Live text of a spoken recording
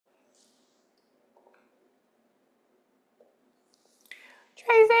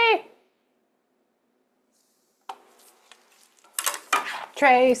Tracey.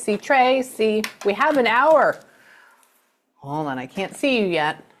 Tracey, Tracey. We have an hour. Hold on, I can't see you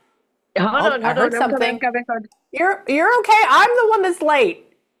yet. Oh, I Hold heard on. I'm coming, I'm something. coming, I'm You're okay. I'm the one that's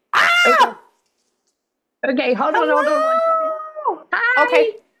late. coming. Ah! Okay. Okay, hold on 1 second. Hello.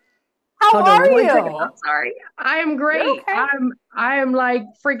 Okay. Hi. How Hold on are 1 second. I'm you? sorry. I am You're great. okay. I am like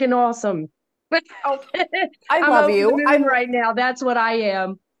freaking awesome. Oh, I I'm love over the you. moon right now. That's what I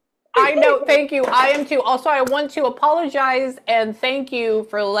am. I know. Thank you. I am too. Also, I want to apologize and thank you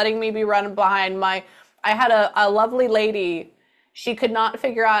for letting me be running behind my. I had a lovely lady. She could not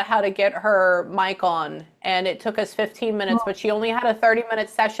figure out how to get her mic on, and it took us 15 minutes, but she only had a 30-minute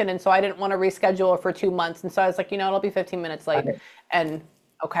session, and so I didn't want to reschedule her for 2 months. And so I was like, it'll be 15 minutes late. And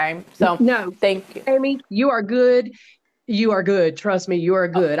okay, so No, thank you. Amy, you are good. You are good. Trust me, you are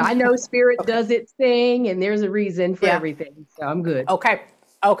good. I know spirit Okay. does its thing and there's a reason for Yeah. everything. So I'm good. Okay.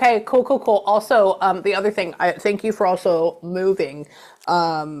 Okay. Cool. Cool. Cool. Also, the other thing, I thank you for also moving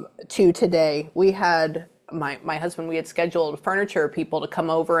to today. We had my husband. We had scheduled furniture people to come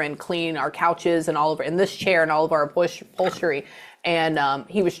over and clean our couches and all of in this chair and all of our upholstery. And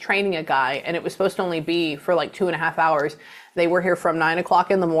he was training a guy, and it was supposed to only be for like 2.5 hours. They were here from 9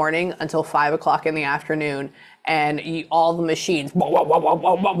 o'clock in the morning until 5 o'clock in the afternoon, and all the machines, wah, wah, wah, wah,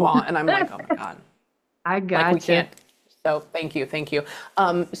 wah, wah, wah. And I'm like, oh my god. I Like we gotcha. can't. So thank you, thank you.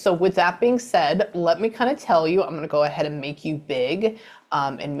 So with that being said, let me kind of tell you, I'm gonna go ahead and make you big,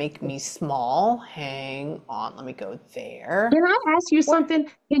 and make me small. Hang on, let me go there. Can I ask you Where? something?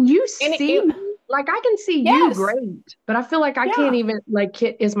 Can you And see me? Like I can see you yes, great, but I feel like I can't yeah, even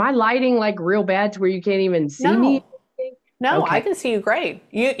is my lighting like real bad to where you can't even see me? no, no, I Okay. can see you great.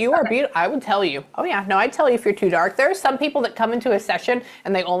 You are Okay. beautiful. I would tell you. Oh yeah, no, I'd tell you if you're too dark. There are some people that come into a session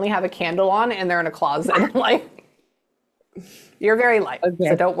and they only have a candle on and they're in a closet. I'm like, you're very light, so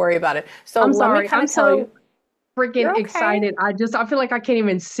Okay. don't worry about it. So I'm let me sorry. kind I'm of tell you. so freaking You're okay. excited. I feel like I can't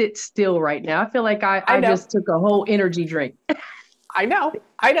even sit still right now. I feel like I I know. just took a whole energy drink. I know.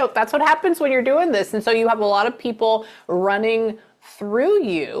 I know. That's what happens when you're doing this. And so you have a lot of people running through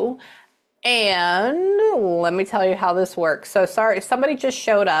you. And let me tell you how this works. So sorry, somebody just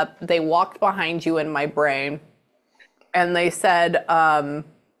showed up. They walked behind you in my brain and they said,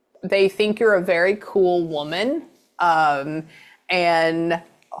 they think you're a very cool woman. And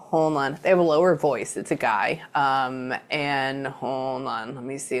hold on, they have a lower voice. It's a guy. And hold on, let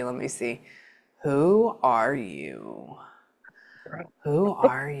me see. Let me see. Who are you? Who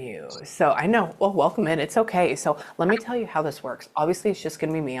are you? So I know, well, welcome in. It's okay. So let me tell you how this works. Obviously, it's just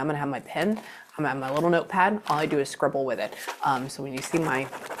going to be me. I'm going to have my pen. I'm going to have my little notepad. All I do is scribble with it. So when you see my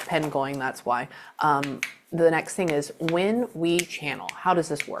pen going, that's why. The next thing is when we channel, how does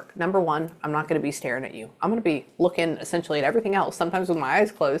this work? Number one, I'm not going to be staring at you. I'm going to be looking essentially at everything else, sometimes with my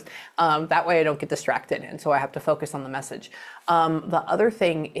eyes closed. That way I don't get distracted. And so I have to focus on the message. The other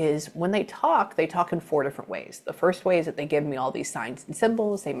thing is when they talk in 4 different ways. The first way is that they give me all these signs and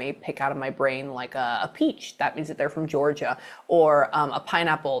symbols. They may pick out of my brain like a peach. That means that they're from Georgia. Or a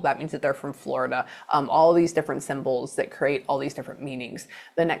pineapple. That means that they're from Florida. All these different symbols that create all these different meanings.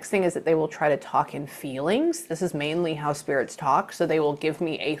 The next thing is that they will try to talk in feelings. This is mainly how spirits talk. So they will give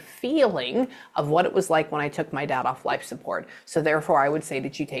me a feeling of what it was like when I took my dad off life support. So therefore I would say,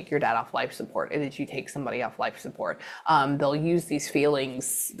 did you take your dad off life support? Or did you take somebody off life support? They'll use these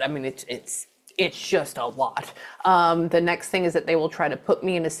feelings. I mean, it's just a lot. The next thing is that they will try to put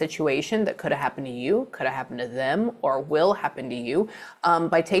me in a situation that could have happened to you, could have happened to them, or will happen to you,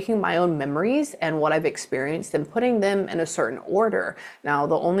 by taking my own memories and what I've experienced and putting them in a certain order. Now,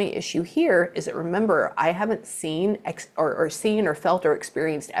 the only issue here is that remember, I haven't seen or felt or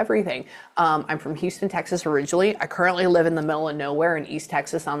experienced everything. I'm from Houston, Texas originally. I currently live in the middle of nowhere in East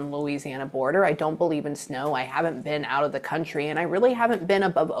Texas on the Louisiana border. I don't believe in snow. I haven't been out of the country, and I really haven't been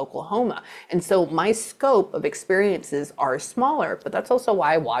above Oklahoma. And so my scope of experiences are smaller, but that's also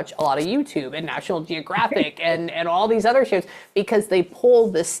why I watch a lot of YouTube and National Geographic and all these other shows, because they pull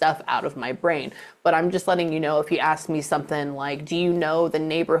this stuff out of my brain. But I'm just letting you know, if you ask me something like, do you know the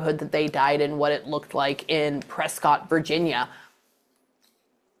neighborhood that they died in, what it looked like in Prescott, Virginia?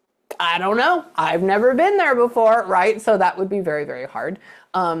 I don't know. I've never been there before, right? So that would be very, very hard.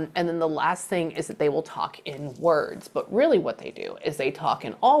 And then the last thing is that they will talk in words. But really what they do is they talk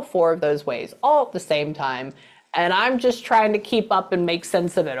in all 4 of those ways, all at the same time. And I'm just trying to keep up and make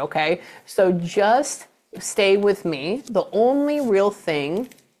sense of it, okay? So just stay with me. The only real thing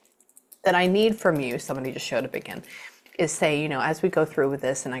that I need from you, somebody just showed up again, is say, as we go through with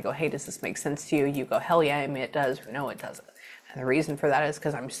this and I go, hey, does this make sense to you? You go, hell yeah, I mean, it does, or no, it doesn't. And the reason for that is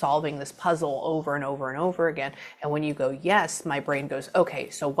because I'm solving this puzzle over and over and over again. And when you go, yes, my brain goes, okay,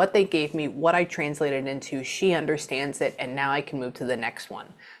 so what they gave me, what I translated into, she understands it, and now I can move to the next one.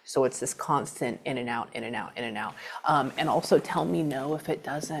 So it's this constant in and out, in and out, in and out. And also tell me no if it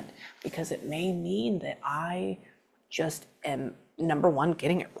doesn't, because it may mean that I just am, number one,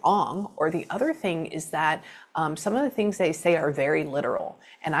 getting it wrong, or the other thing is that some of the things they say are very literal,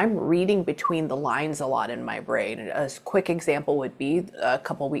 and I'm reading between the lines a lot in my brain. A quick example would be a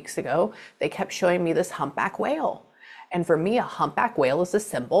couple weeks ago, they kept showing me this humpback whale. And for me, a humpback whale is a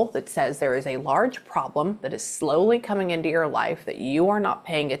symbol that says there is a large problem that is slowly coming into your life that you are not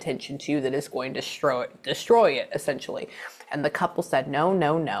paying attention to, that is going to destroy it, essentially. And the couple said, no,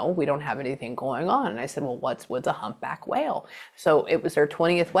 no, no, we don't have anything going on. And I said, well, what's with a humpback whale? So it was their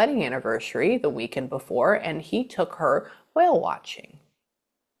 20th wedding anniversary the weekend before, and he took her whale watching.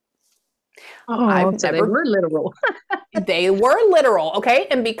 Oh, so they were literal. They were literal, okay?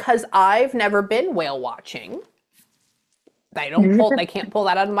 And because I've never been whale watching, they can't pull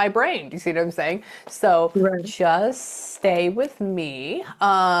that out of my brain. Do you see what I'm saying? So Right. just stay with me.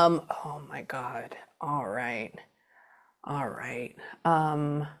 Oh my God. All right. All right.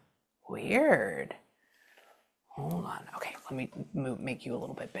 Weird. Hold on. Okay, let me make you a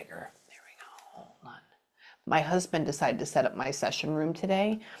little bit bigger. There we go. Hold on. My husband decided to set up my session room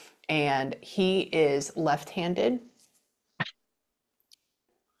today, and he is left-handed.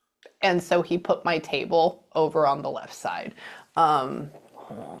 And so he put my table over on the left side.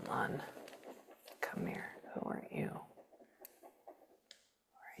 Hold on. Come here. Who are you?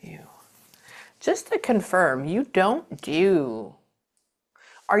 Who are you? Just to confirm,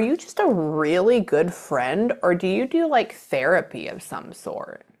 are you just a really good friend, or do you do like therapy of some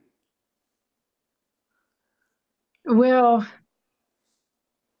sort? Well,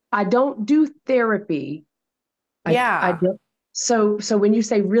 I don't do therapy. I Yeah. don't. So when you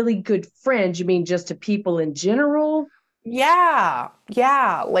say really good friends, you mean just to people in general? Yeah.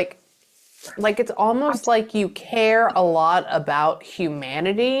 Yeah. Like it's I, almost like you care a lot about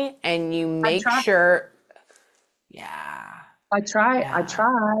humanity and you I make try. sure, yeah. I try. I Yeah.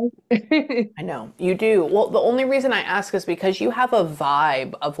 try. I know you do. Well, the only reason I ask is because you have a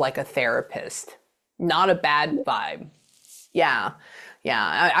vibe of like a therapist, not a bad vibe. Yeah.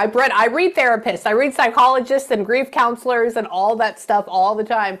 Yeah. I read therapists, I read psychologists and grief counselors and all that stuff all the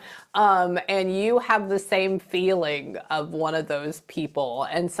time. And you have the same feeling of one of those people.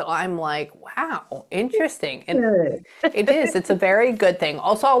 And so I'm like, wow, interesting. And Good. it is. It's a very good thing.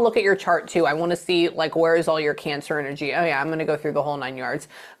 Also, I'll look at your chart too. I want to see like where is all your Cancer energy. Oh yeah, I'm going to go through the whole 9 yards.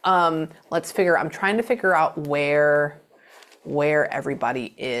 I'm trying to figure out where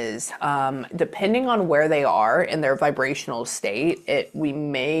everybody is. Depending on where they are in their vibrational state, we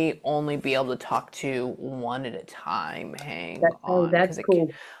may only be able to talk to one at a time. Hang Oh, on, that's cool.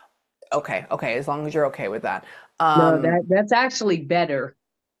 okay, as long as you're okay with that. No, that's actually better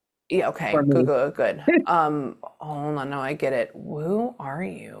Yeah, for okay, good, me. good, good. Hold on, no, I get it. Who are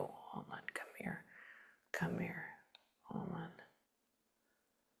you? Hold on, come here, come here. Hold on.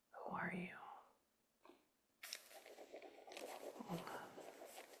 Who are you?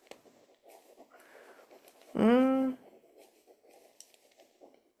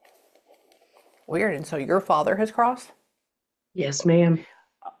 Weird. And so your father has crossed? Yes, ma'am.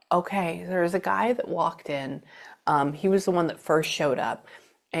 Okay, there was a guy that walked in. He was the one that first showed up,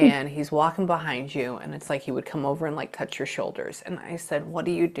 and he's walking behind you, and it's like he would come over and like touch your shoulders. And I said, "What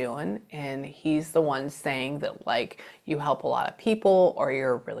are you doing?" And he's the one saying that like you help a lot of people, or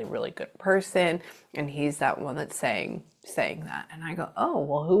you're a really, really good person. And he's that one that's saying that. And I go, "Oh,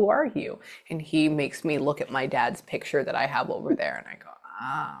 well, who are you?" And he makes me look at my dad's picture that I have over there, and I go,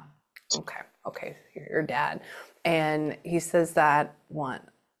 "Ah, okay, okay, you're your dad." And he says that one.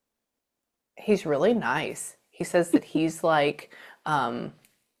 He's really nice. He says that he's like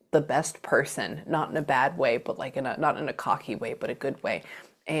the best person, not in a bad way, but like not in a cocky way, but a good way.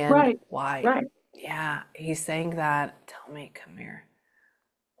 And Right. why? Right. Yeah, he's saying that. Tell me, come here.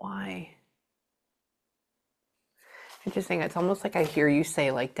 Why? Interesting. It's almost like I hear you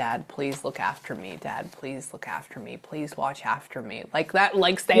say like, "Dad, please look after me. Dad, please look after me. Please watch after me." Like that,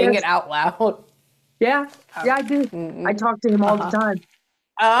 like saying it Yes. out loud. Yeah. Yeah, I do. I talk to him all the Uh-huh. time.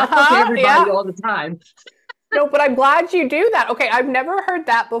 I talk to Uh-huh. everybody Yeah. all the time. No, but I'm glad you do that. Okay, I've never heard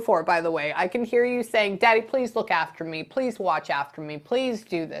that before, by the way. I can hear you saying, "Daddy, please look after me. Please watch after me. Please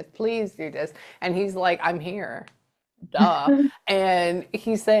do this. Please do this." And he's like, "I'm here." Duh. And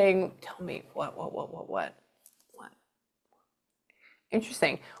he's saying, "Tell me what?"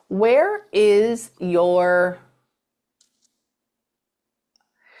 Interesting. Where is your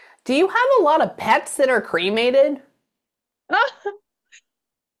Do you have a lot of pets that are cremated?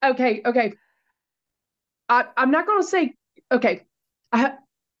 Okay, okay. I'm not going to say, okay, I,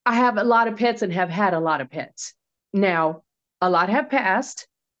 I have a lot of pets and have had a lot of pets. Now, a lot have passed,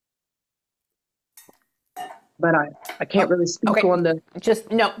 but I can't Oh, really speak okay. on the,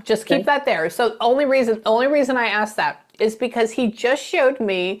 Just no, just keep okay. that there. So only reason I asked that is because he just showed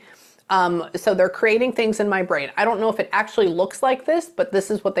me. So they're creating things in my brain. I don't know if it actually looks like this, but this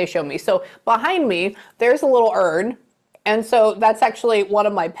is what they show me. So behind me, there's a little urn, and so that's actually one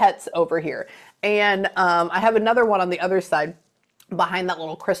of my pets over here. And I have another one on the other side behind that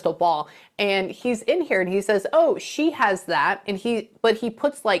little crystal ball. And he's in here and he says, "Oh, she has that." And he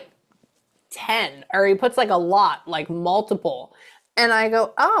puts like 10 or he puts like a lot, like multiple. And I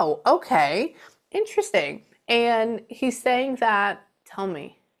go, oh, okay, interesting. And he's saying that, tell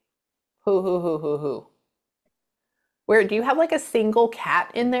me, who? Where do you have like a single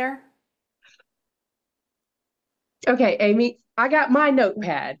cat in there? Okay, Amy, I got my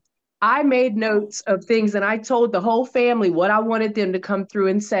notepad. I made notes of things and I told the whole family what I wanted them to come through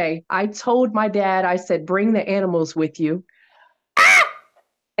and say. I told my dad, I said, bring the animals with you.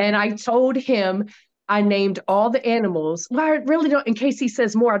 And I told him I named all the animals. Well, I really don't, in case he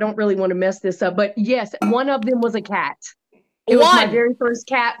says more, I don't really want to mess this up. But yes, one of them was a cat. It was my One. very first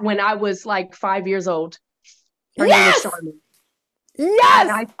cat when I was like 5 years old. Her name was Yes. Charmin. Yes.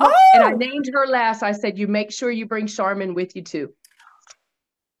 And I Oh, named her last. I said, you make sure you bring Charmin with you too.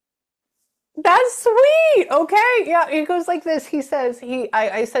 that's sweet. Okay. Yeah. He goes like this. He says,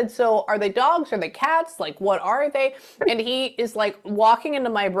 I said, so are they dogs? Are they cats? Like, what are they? And he is like walking into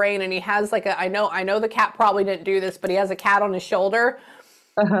my brain and he has like I know the cat probably didn't do this, but he has a cat on his shoulder,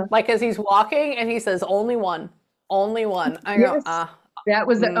 Uh-huh. like as he's walking and he says, only one, only one. I go, Yes. That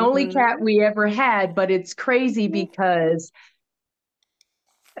was the only cat mm-hmm. we ever had, but it's crazy because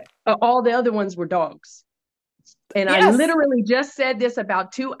all the other ones were dogs. And I Yes. literally just said this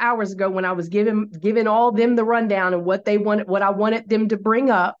about 2 hours ago when I was giving all them the rundown of what they wanted, what I wanted them to bring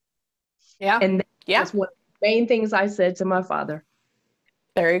up. Yeah. And that Yeah. was one of the main things I said to my father.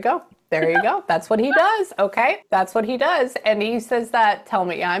 There you go. There you go. That's what he does. Okay. That's what he does. And he says that, tell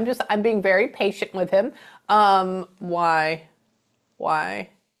me, yeah, I'm being very patient with him. Why? Why?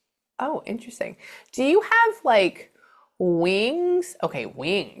 Oh, interesting. Do you have like wings? Okay,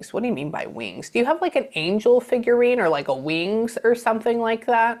 wings. What do you mean by wings? Do you have like an angel figurine or like a wings or something like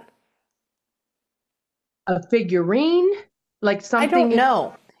that? A figurine, like I don't something in,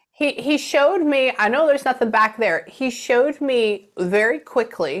 know. He showed me, I know there's nothing back there. He showed me very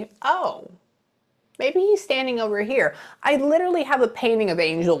quickly. Oh, maybe he's standing over here. I literally have a painting of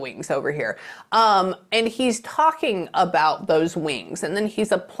angel wings over here. And he's talking about those wings and then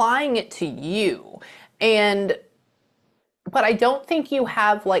he's applying it to you. And but I don't think you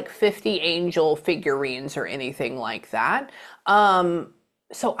have like 50 angel figurines or anything like that.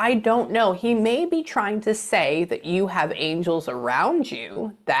 So I don't know. He may be trying to say that you have angels around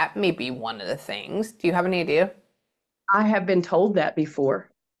you. That may be one of the things. Do you have any idea? I have been told that before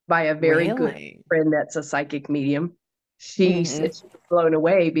by a very good Really? friend that's a psychic medium. She Mm-hmm. said she was blown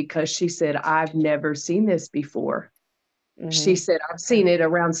away because she said, I've never seen this before. She Mm-hmm. said, I've seen it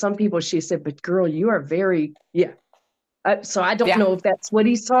around some people. She said, but girl, you are very, yeah. So I don't Yeah. know if that's what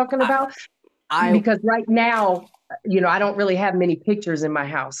he's talking I, about I because right now, I don't really have many pictures in my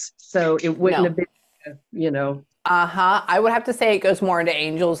house. So it wouldn't no. have been, you know, Uh-huh. I would have to say it goes more into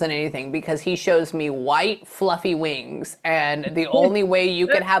angels than anything because he shows me white fluffy wings. And the only way you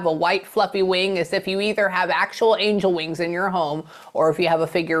could have a white fluffy wing is if you either have actual angel wings in your home or if you have a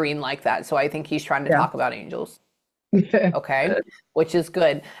figurine like that. So I think he's trying to yeah. talk about angels. Okay. Which is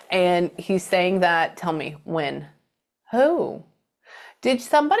good. And he's saying that, tell me, when? Who? Did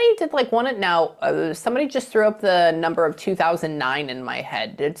like one now, somebody just threw up the number of 2009 in my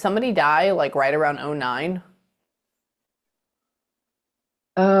head. Did somebody die like right around '09?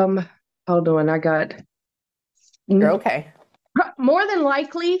 um, Hold on. I got You're okay. more than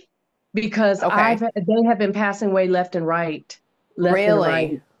likely because Okay. they have been passing away left and right.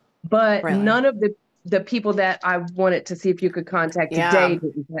 Really? But Really? none of the people that I wanted to see if you could contact today Yeah.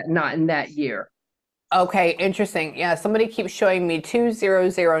 didn't, not in that year. Okay, interesting. Yeah, somebody keeps showing me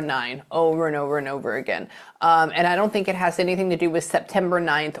 2009 over and over and over again. And I don't think it has anything to do with September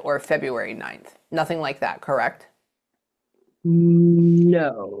 9th or February 9th. Nothing like that, correct?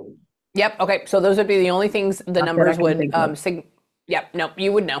 No, Yep. Okay. So those would be the only things the not that I numbers can would think of. Yep. No,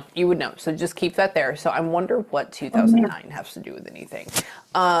 you would know. You would know. So just keep that there. So I wonder what Oh, yeah. 2009 has to do with anything.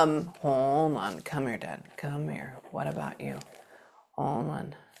 Hold on. Come here, Dad. Come here. What about you? Hold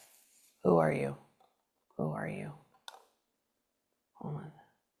on. Who are you? Who are you? Hold on.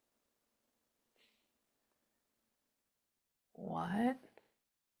 What?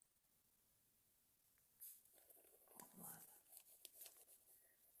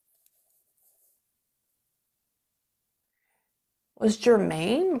 Was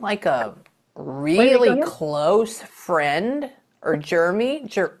Jermaine like a Wait, wait, go really ahead. close friend? Or Jeremy?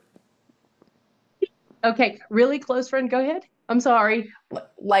 Okay, really close friend, go ahead. I'm sorry.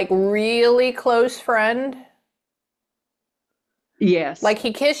 Like really close friend? Yes. Like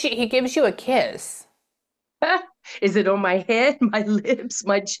he gives you a kiss. Is it on my head, my lips,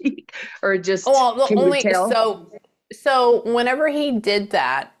 my cheek, or Oh, just well, the can you only tell? so whenever he did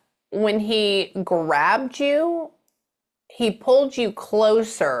that, when he grabbed you, he pulled you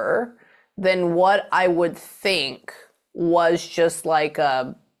closer than what I would think was just like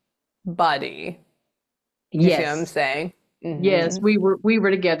a buddy. You see what I'm Yes. saying? Yes, Hmm. we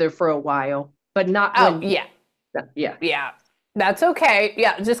were together for a while, but not Oh, when yeah. yeah. Yeah. That's okay.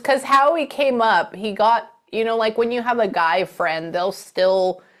 Yeah, just because how he came up, he got, like when you have a guy friend, they'll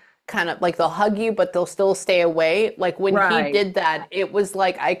still kind of like they'll hug you, but they'll still stay away. Like when he Right. did that, it was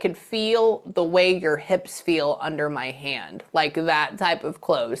like I could feel the way your hips feel under my hand, like that type of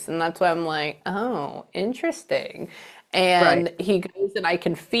close. And that's why I'm like, oh, interesting. Right. And he goes and I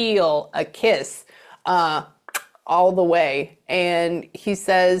can feel a kiss uh, all the way. And he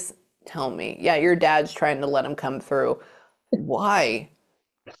says, tell me, yeah, your dad's trying to let him come through. Why?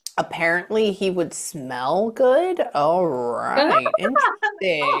 Apparently he would smell good. All right.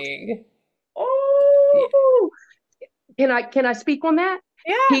 Interesting. Yeah. Oh, can I speak on that?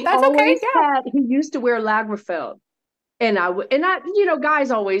 Yeah, He that's okay. always Yeah. had, he used to wear Lagerfeld.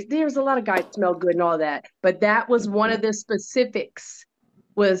 Guys always, there's a lot of guys smell good and all that, but that was one of the specifics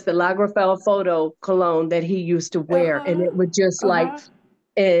was the Lagerfeld photo cologne that he used to wear. And Uh-huh. it would just like Uh-huh.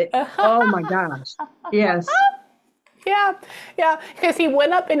 it, oh my Uh-huh. gosh. Yes. Yeah, yeah, because he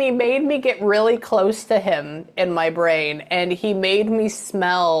went up and he made me get really close to him in my brain, and he made me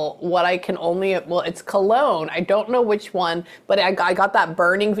smell what I can only, well, it's cologne. I don't know which one, but I got that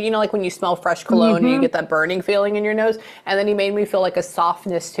burning, like when you smell fresh cologne and you Hmm. get that burning feeling in your nose, and then he made me feel like a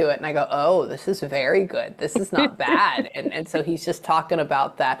softness to it, and I go, oh, this is very good. This is not bad. And so he's just talking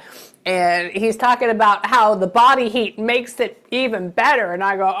about that. And he's talking about how the body heat makes it even better. And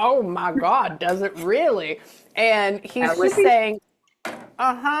I go, oh my God, does it really? And That he's would just be. saying,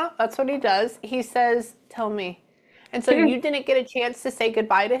 uh-huh, that's what he does. He says, tell me. And so you didn't get a chance to say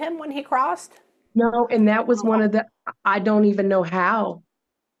goodbye to him when he crossed? No, and that was one Oh, of the, I don't even know how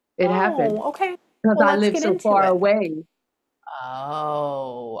it happened oh, okay. because Well, I let's live get so into far it. away.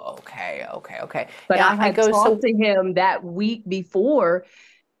 Oh, okay, okay, okay. But I Yeah, I had go, talked so to him that week before,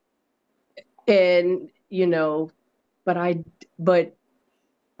 and but but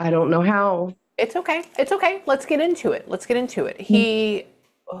I don't know how. it's okay. It's okay. Let's get into it. Let's get into it.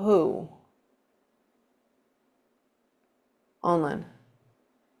 Who? Olin.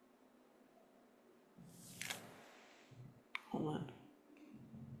 Hold on.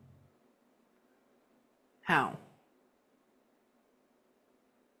 How?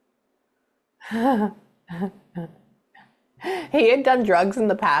 He had done drugs in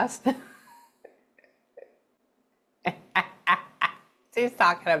the past. He's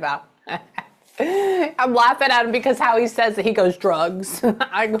talking about. I'm laughing at him because how he says that he goes drugs.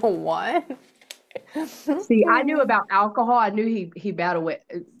 I go, what? See, I knew about alcohol. I knew he battled with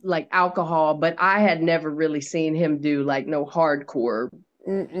like alcohol, but I had never really seen him do like no hardcore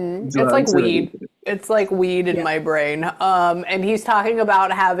Mm-mm. It's like drugs or weed. anything. It's like weed in Yeah. my brain. And he's talking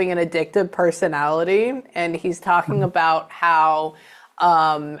about having an addictive personality, and he's talking about how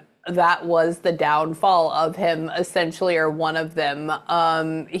that was the downfall of him, essentially, or one of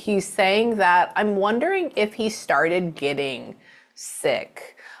them. He's saying that I'm wondering if he started getting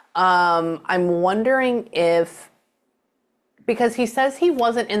sick. I'm wondering if because he says he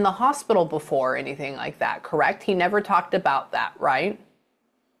wasn't in the hospital before or anything like that, correct? He never talked about that, right?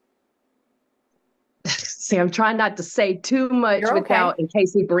 See, I'm trying not to say too much You're okay. without in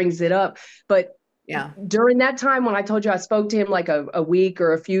case he brings it up. But Yeah. during that time when I told you I spoke to him like a week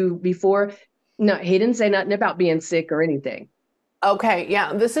or a few before, no, he didn't say nothing about being sick or anything. Okay,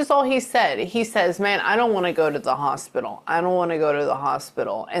 yeah, this is all he said. He says, "Man, I don't want to go to the hospital. I don't want to go to the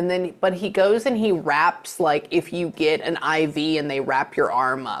hospital." And then, but he goes and he wraps, like if you get an IV and they wrap your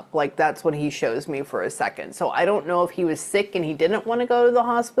arm up. Like that's what he shows me for a second. So I don't know if he was sick and he didn't want to go to the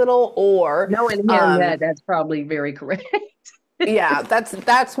hospital or Knowing him, that's probably very correct. yeah, that's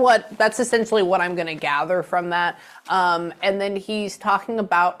essentially what I'm going to gather from that. And then he's talking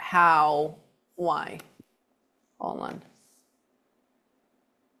about how why? Hold on.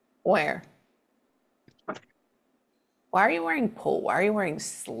 Where? Why are you wearing Why are you wearing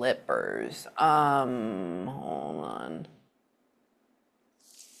slippers? Hold on.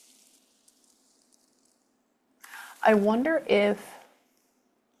 I wonder if,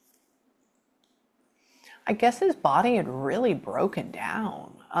 I guess his body had really broken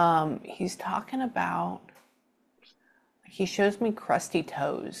down. He's talking about, he shows me crusty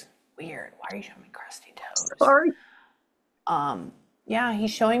toes. Weird. Why are you showing me crusty toes? Sorry. Yeah,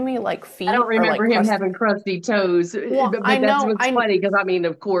 he's showing me like I don't feet or like remember him crusty. having crusty toes, Well, I but that's know. what's funny because I mean,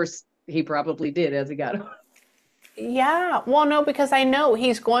 of course, he probably did as he got older. Yeah. Well, no, because I know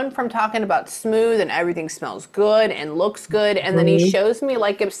he's going from talking about smooth and everything smells good and looks good. And then he Mhm. shows me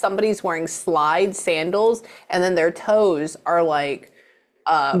like if somebody's wearing slide sandals and then their toes are like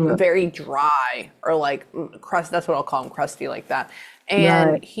Yeah. very dry or like crust. That's what I'll call them, crusty like that. Right.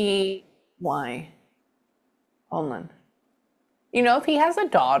 And why? Hold on. You know, if he has a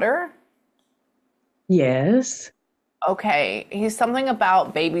daughter, Yes. okay, he's something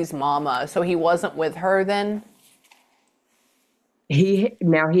about baby's mama. So he wasn't with her then? He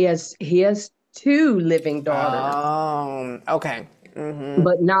has two living daughters, Okay.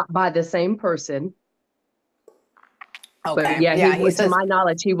 but not by the same person. But Okay. yeah, Yeah, he to says, my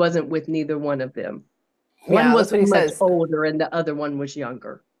knowledge, he wasn't with neither one of them. One yeah, that's was what he much says. older and the other one was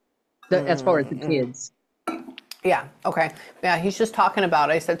younger, as far as the kids. Yeah, okay. Yeah, he's just talking about,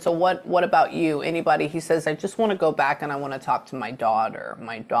 I said, so what about you? Anybody? He says, I just want to go back and I want to talk to my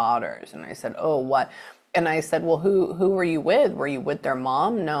daughters. And I said, oh, what? And I said, well, who were you with? Were you with their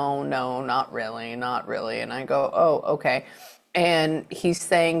mom? No, no, not really, not really. And I go, oh, okay. And he's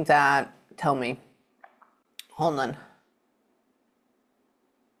saying that, tell me, hold on.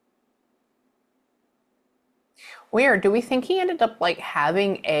 Weird. Do we think he ended up like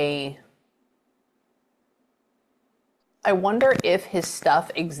having I wonder if his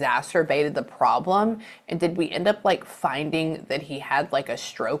stuff exacerbated the problem, and did we end up like finding that he had like a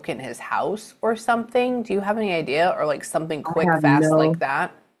stroke in his house or something? Do you have any idea? Or like something I quick, have fast like no.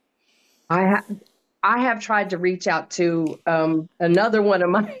 that? I have. I have tried to reach out to another one of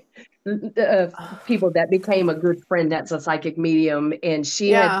my uh, people that became a good friend that's a psychic medium, and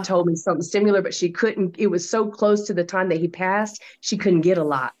she had Yeah. told me something similar, but she couldn't. It was so close to the time that he passed, she couldn't get a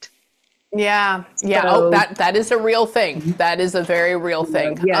lot. Yeah. Yeah. Oh, So, that is a real thing. That is a very real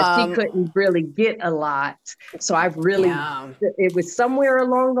thing. yeah, she couldn't really get a lot. So I've really, Yeah. it was somewhere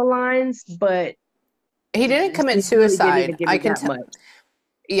along the lines, but He didn't she commit really didn't even suicide. give I me can that tell. much.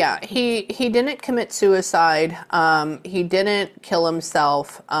 Yeah, he didn't commit suicide. He didn't kill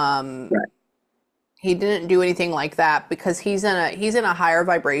himself. Right. He didn't do anything like that because he's in a higher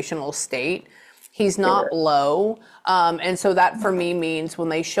vibrational state. He's not Sure. low. And so that for me means when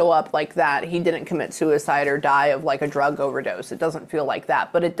they show up like that, he didn't commit suicide or die of like a drug overdose. It doesn't feel like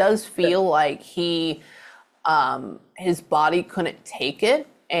that, but it does feel like his body couldn't take it.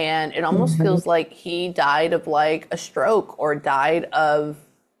 And it almost Mhm. feels like he died of like a stroke or died of,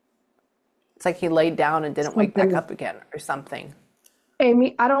 it's like he laid down and didn't wake back Something. up again or something.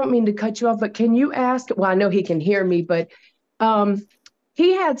 Amie, I don't mean to cut you off, but can you ask? Well, I know he can hear me, but um,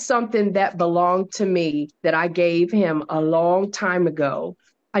 he had something that belonged to me that I gave him a long time ago.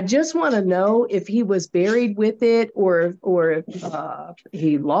 I just want to know if he was buried with it, or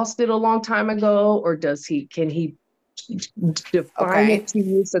he lost it a long time ago, or can he define Okay. it to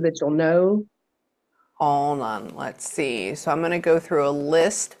you so that you'll know? Hold on, let's see. So I'm going to go through a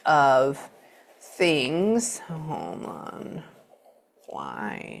list of things. Hold on.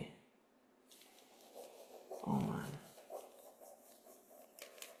 Why? Hold on.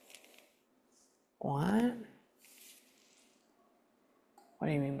 What? What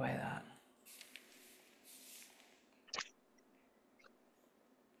do you mean by that?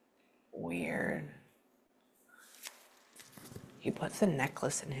 Weird. He puts a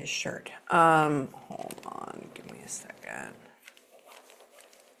necklace in his shirt. Hold on. Give me a second.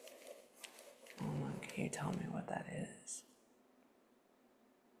 Hold on. Can you tell me what that is?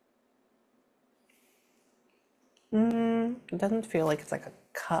 It doesn't feel like it's like a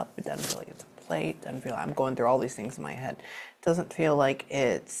cup. It doesn't feel like it's a plate. It doesn't feel like I'm going through all these things in my head. It doesn't feel like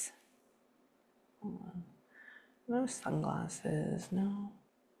it's no sunglasses. No.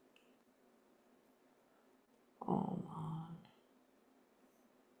 Hold on.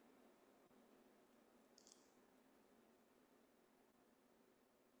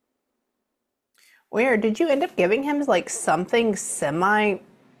 Weird. Did you end up giving him like something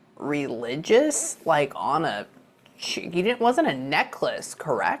semi-religious, like on a? You didn't. Wasn't a necklace,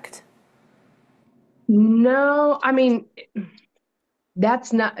 correct? No, I mean,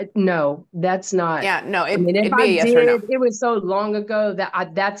 that's not, no, that's not. Yeah. No. I mean, if It'd be I a yes or no. did, it was so long ago that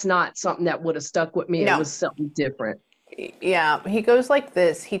that's not something that would have stuck with me. It No. was something different. Yeah. He goes like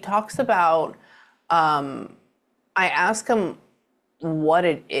this. He talks about. I ask him what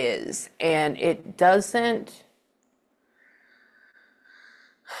it is, and it doesn't.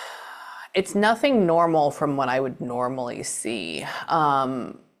 It's nothing normal from what I would normally see.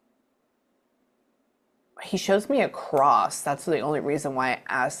 He shows me a cross. That's the only reason why I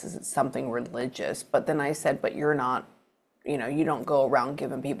asked, is it something religious? But then I said, but you're not, you don't go around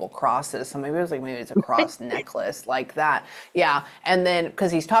giving people crosses. So maybe I was like, maybe it's a cross necklace like that. Yeah. And then,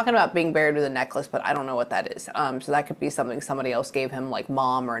 because he's talking about being buried with a necklace, but I don't know what that is. So that could be something somebody else gave him, like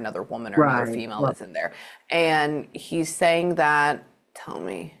mom or another woman or another Right. female Right. that's in there. And he's saying that, tell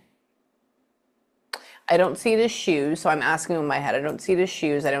me. I don't see it as shoes, so I'm asking him in my head. I don't see it as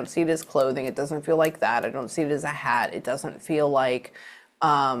shoes. I don't see it as clothing. It doesn't feel like that. I don't see it as a hat. It doesn't feel like,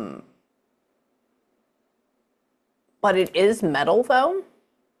 um, but it is metal though.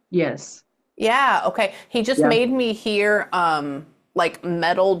 Yes. Yeah, okay. He just Yeah. made me hear like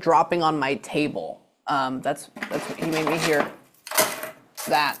metal dropping on my table. That's what he made me hear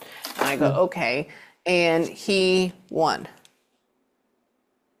that. And I go, Yeah. okay. And he won.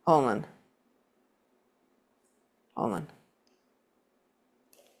 Hold on. Hold on.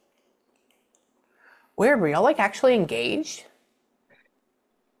 Weird, were y'all like actually engaged?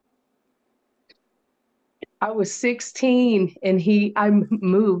 I was 16 and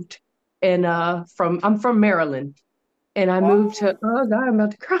moved and I'm from Maryland and I moved Oh, to, oh God, I'm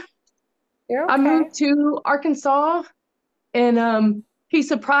about to cry. you're I okay. moved to Arkansas and he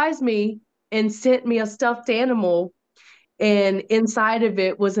surprised me and sent me a stuffed animal and inside of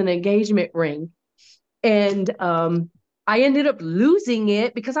it was an engagement ring. And I ended up losing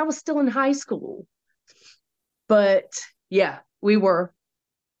it because I was still in high school. But yeah, we were.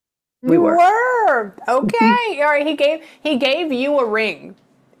 We You were. were. Okay. All right. He gave you a ring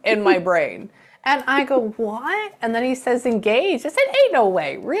in my brain. And I go, what? And then he says engaged. I said, ain't no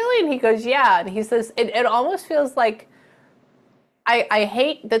way. Really? And he goes, yeah. And he says, it almost feels like I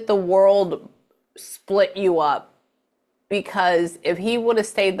hate that the world split you up, because if he would have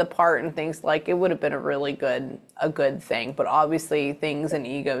stayed the part and things, like, it would have been a good thing. But obviously things and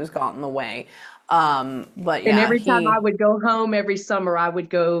egos got in the way. But And yeah, every time I he would go home every summer, I would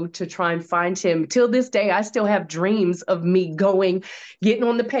go to try and find him. Till this day, I still have dreams of me going, getting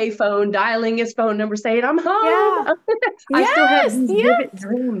on the payphone, dialing his phone number, saying, I'm yeah. home. I still have Yes, these vivid yes.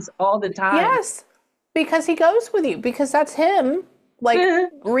 dreams all the time. Yes, because he goes with you, because that's him, like,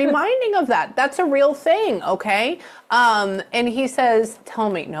 reminding of that. That's a real thing, okay? And he says, tell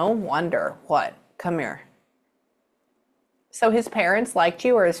me, no wonder. What? Come here. So his parents liked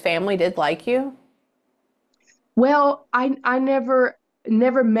you, or his family did like you? Well, I never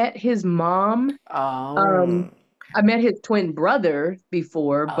met his mom. Oh. Um, I met his twin brother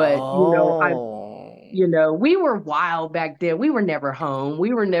before, but Oh. we were wild back then. We were never home.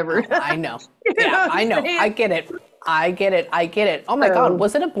 We were never, Oh, I know. you know Yeah, what I I'm know. saying? I get it. I get it. I get it. Oh my God, So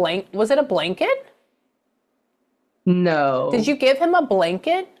was it a blanket? Did no. you give him a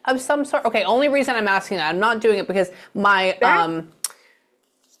blanket of some sort? Okay, only reason I'm asking that, I'm not doing it because my That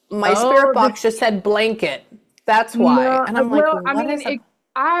my spirit oh the box just said blanket. That's why. no And I'm like, well, I what mean is a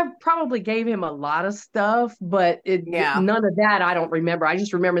I probably gave him a lot of stuff, but yeah. none of that I don't remember. I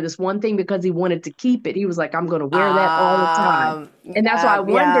just remember this one thing because he wanted to keep it. He was like, I'm going to wear that all the time. And that's why I Yeah,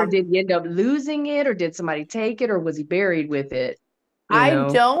 wonder, yeah. did he end up losing it or did somebody take it or was he buried with it? You I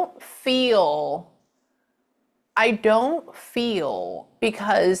know? don't feel I don't feel,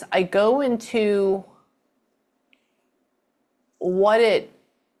 because I go into what it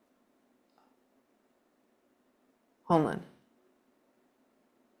hold on.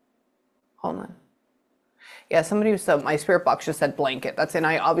 Hold on. Yeah, so my spirit box just said blanket. That's, and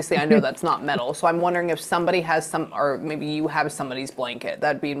I know that's not metal. So I'm wondering if somebody has some, or maybe you have somebody's blanket.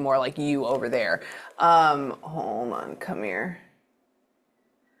 That'd be more like you over there. Hold on, come here.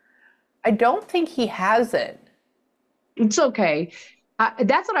 I don't think he has it. It's okay.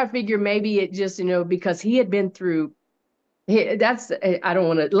 That's what I figure. Maybe it just, because he had been through. I don't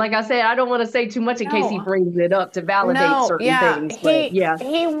want to, like I said, I don't want to say too much in case he No, brings it up to validate no, certain yeah, things. But he yeah,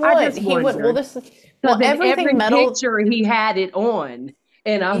 he I would, just he would. Well, wondered this is, because well, in everything every metal. picture he had it on,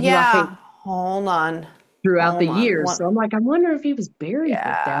 and I'm like Yeah, hold on, throughout the hold on. years. What? So I'm like, I wonder if he was buried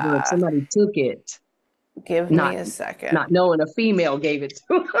with that or if Yeah, somebody took it, give me not a second. not knowing a female gave it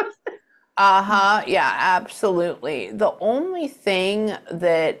to us. Uh-huh. Yeah, absolutely. The only thing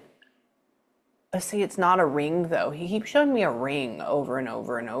that, see, it's not a ring though. He keeps showing me a ring over and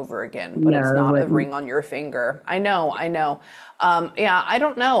over and over again, but it's No, it not a wasn't. ring on your finger. I know, I know. Yeah, I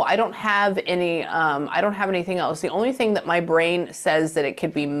don't know. I don't have anything else. The only thing that my brain says that it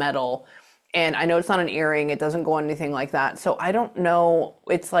could be metal, and I know it's not an earring, it doesn't go on anything like that. So I don't know.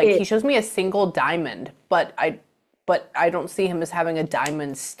 It's like he It shows me a single diamond, but I don't see him as having a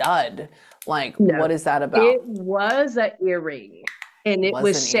diamond stud. Like, no, what is that it about? was an earring. and it Was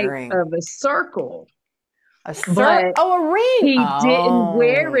was an shaped earring. of a circle, Oh, but a ring. he didn't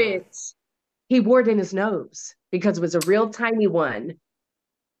wear Oh, it. He wore it in his nose because it was a real tiny one.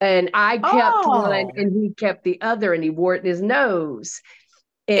 And I kept one oh, and he kept the other and he wore it in his nose.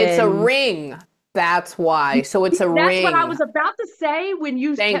 it's a And ring. That's why. So it's a that's what I ring. was about to say when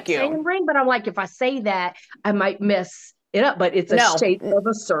you Thank kept you. saying ring, but I'm like, if I say that, I might mess it up. But it's a No. shape of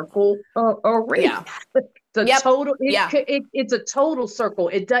a circle or ring. Yeah. The Yep. total Yeah. it's a total circle.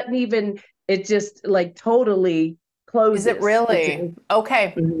 It doesn't even it just like totally Is it closes. really?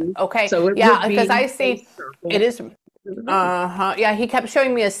 Okay. Mhm. Okay. So it Yeah, would because be I a see it circle is. with a ring. Uh-huh. Yeah, he kept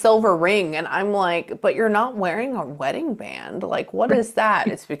showing me a silver ring, and I'm like, but you're not wearing a wedding band. Like, what is that?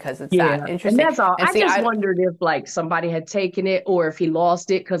 It's because it's that. Yeah, and Interesting. that's all. And I see, just I wondered if like somebody had taken it or if he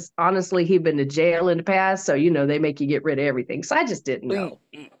lost it because honestly, he'd been to jail in the past, so they make you get rid of everything. So I just didn't know.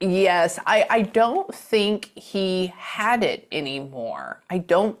 yes, I don't think he had it anymore. I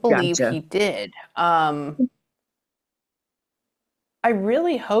don't believe Gotcha. he did. I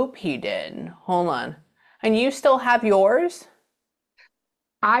really hope he did. Hold on. And you still have yours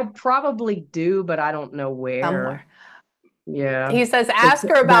I probably do, but I don't know where. somewhere. Yeah. He says, It's, ask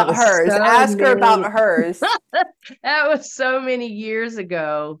her that about was hers. so Ask her many about hers. that was so many years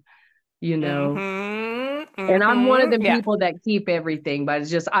ago, you know. Mm-hmm. And I'm one of Mm-hmm. the Yeah. people that keep everything, but it's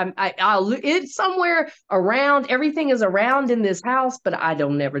just I'll it's somewhere around. Everything is around in this house, but I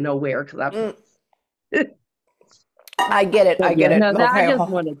don't never know where because I. Mm, I get it. But I yeah, get it. no, that I Okay.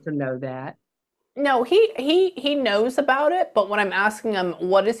 just wanted to know that. No, he knows about it, but when I'm asking him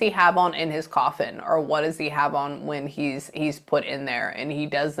what does he have on in his coffin or what does he have on when he's put in there and he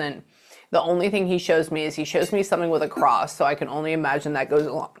doesn't the only thing he shows me is he shows me something with a cross, so I can only imagine that goes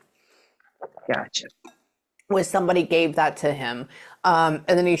along Gotcha. with somebody gave that to him. And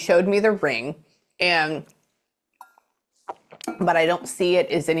then he showed me the ring and but I don't see it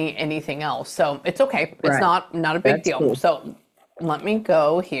as anything else. So it's okay. It's Right. not a big That's deal. cool. So let me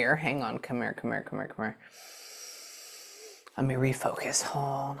go here. Hang on. Come here. Come here. Come here. Come here. Let me refocus.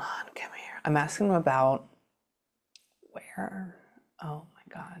 Hold on. Come here. I'm asking him about where. Oh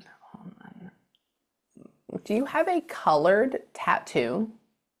my God. Hold on. Do you have a colored tattoo?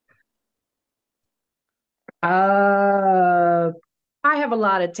 Uh, I have a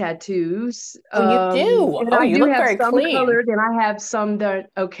lot of tattoos. Oh, you do. And Oh, I you do look have very some clean. colored and I have some that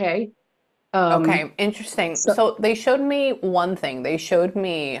okay. Um, Okay, interesting. so So they showed me one thing. They showed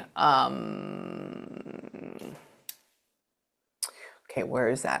me, okay, where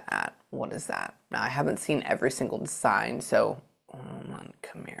is that at? What is that? Now, I haven't seen every single design, so hold on,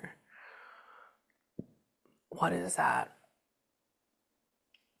 come here. What is that?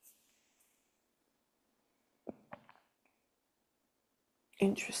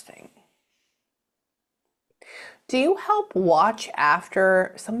 Interesting. Do you help watch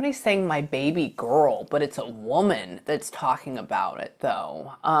after somebody's saying my baby girl, but it's a woman that's talking about it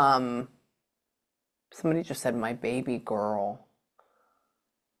though? Somebody just said my baby girl.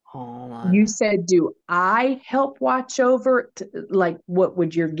 Hold you on. said, do I help watch over like what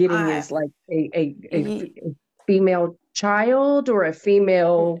would you're getting I, is like a y- female child or a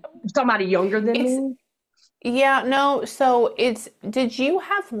female somebody younger than it's me? yeah, no, so it's did you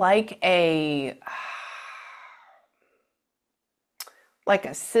have like a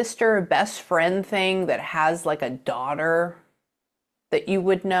sister best friend thing that has like a daughter that you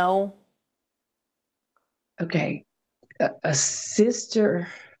would know? Okay. A sister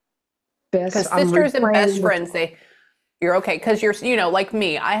best Because I'm sisters and best replaying the friends, you're okay. Because you're like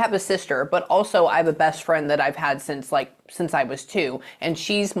me, I have a sister, but also I have a best friend that I've had since I was two, and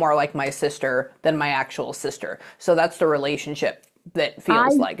she's more like my sister than my actual sister. So that's the relationship that I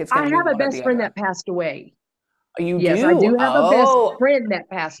feels like it's I going to be have a one or best the friend other. that passed away. You Yes, I do? do have a best Oh, friend that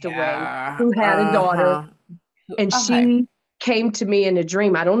passed away yeah. who had a daughter, Uh-huh. and Okay. she came to me in a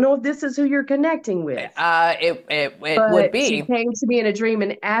dream. I don't know if this is who you're connecting with, It would but she be. came to me in a dream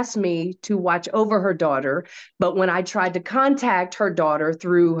and asked me to watch over her daughter. But when I tried to contact her daughter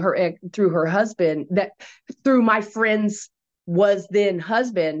through her husband, that through my friend's was then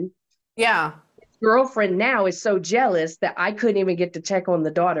husband, Yeah. girlfriend now is so jealous that I couldn't even get to check on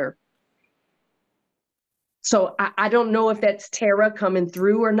the daughter. So I don't know if that's Tara coming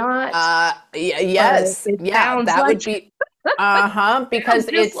through or not, but Yes. it Yeah, sounds that like would be uh-huh sounds because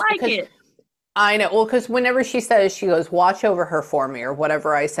just it's like because it. I know. Well, because whenever she goes, watch over her for me, or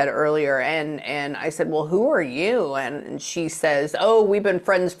whatever I said earlier, and I said, well, who are you? And she says, oh, we've been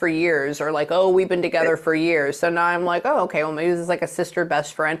friends for years, or like, oh, we've been together for years. So now I'm like, oh, okay, well, maybe this is like a sister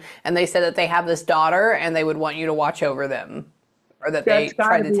best friend. And they said that they have this daughter, and they would want you to watch over them, or that they That's got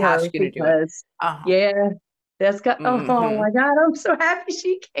tried to to be her task you to do it. because, Uh-huh. yeah, That's got, oh Hmm. my God, I'm so happy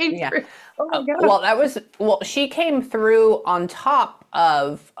she came Yeah. through. Oh my God. Well, she came through on top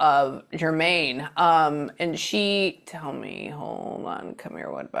of Jermaine. And she tell me, hold on, come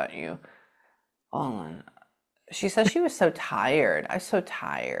here. What about you? Hold on. She says she was so tired. I'm so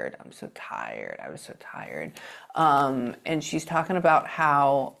tired. I'm so tired. I was so tired. And she's talking about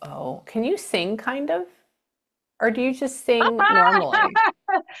how, oh, can you sing kind of? Or do you just sing normally?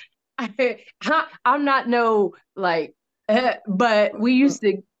 I'm not no like, but we used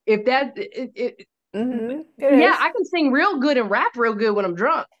to, if that, It yeah, is. I can sing real good and rap real good when I'm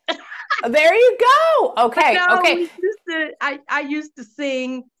drunk. There you go. But Okay, no, okay. we used to, I used to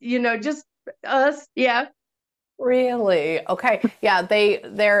sing, just us. Yeah. Really? Okay. Yeah,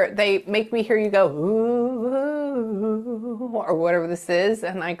 they make me hear you go ooh, or whatever this is,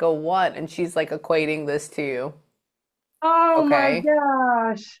 and I go, what? And she's like equating this to you. Oh my Okay.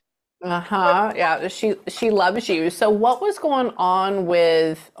 gosh. Uh-huh. Yeah, she loves you. So what was going on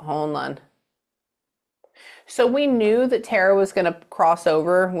with, hold on. So we knew that Tara was gonna cross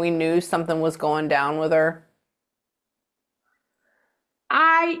over. We knew something was going down with her.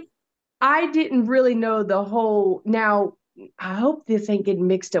 I I didn't really know the whole. Now, I hope this ain't getting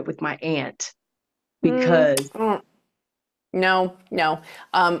mixed up with my aunt Hmm. because, No, no.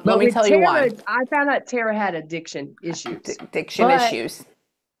 Let but me with tell you Tara, why. I found out Tara had addiction issues, Addiction but issues.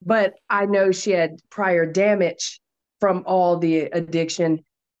 I know she had prior damage from all the addiction,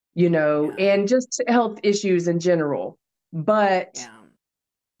 Yeah. and just health issues in general. But Yeah.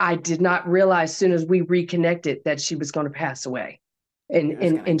 I did not realize soon as we reconnected that she was going to pass away. And She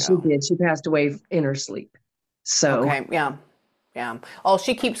was gonna she go. did. She passed away in her sleep. So Okay, yeah. Yeah. Oh,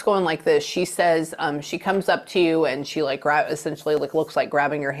 she keeps going like this. She says, she comes up to you and she like essentially like looks like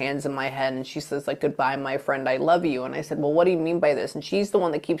grabbing your hands in my head and she says like, goodbye, my friend, I love you. And I said, well, what do you mean by this? And she's the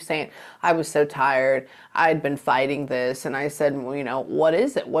one that keeps saying, I was so tired. I'd been fighting this. And I said, well, what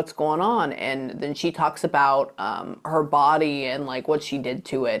is it? What's going on? And then she talks about her body and like what she did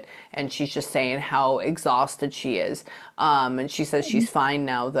to it. And she's just saying how exhausted she is. And she says she's fine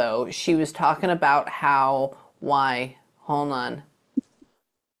now though. She was talking about how, why? Hold on.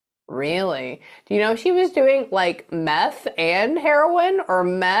 Really? Do you know she was doing like meth and heroin or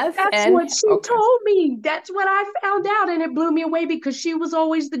meth that's and what she okay. told me. That's what I found out, and it blew me away because she was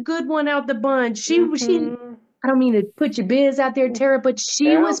always the good one out the bunch. She. Mm-hmm. I don't mean to put your biz out there, Tara, but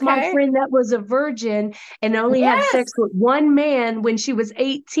she You're was my okay. friend that was a virgin and only had Yes. sex with one man when she was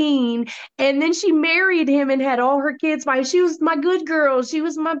 18. And then she married him and had all her kids by. She was my good girl. She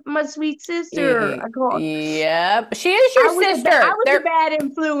was my sweet sister. Yep. She is your I sister. was a There. bad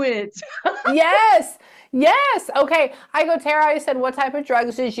influence. Yes. Yes. Okay. I go, Tara, I said, what type of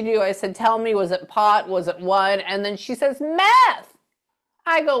drugs did you do? I said, tell me, was it pot? Was it what? And then she says, meth.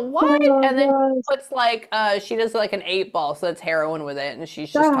 I go, what? Oh And then she my puts like she does like an 8 ball, so that's heroin with it, and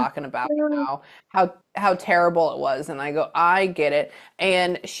she's just gosh. talking about how terrible it was. And I go, I get it.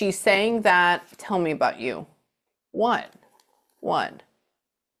 And she's saying that, tell me about you. What? What?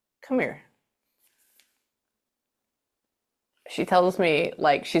 Come here. She tells me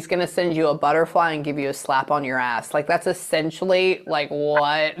like she's gonna send you a butterfly and give you a slap on your ass. Like that's essentially like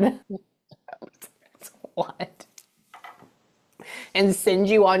what? What? And send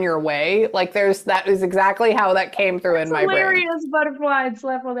you on your way. Like that is exactly how that came through in That's my brain. hilarious. Butterfly and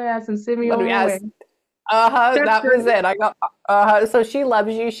slap on the ass and send me But on my way. yes, uh-huh, That's that was great. it. I got uh-huh. So she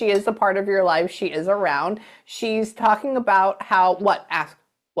loves you. She is a part of your life. She is around. She's talking about how what? Ask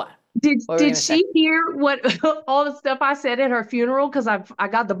what? What were you Did gonna say? she hear what all the stuff I said at her funeral? Because I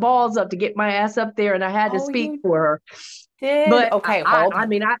got the balls up to get my ass up there and I had to Oh, speak you for her. did? But Okay, hold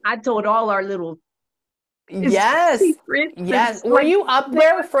on. I told all our little Yes. secrets. Yes. It's Were like, you up but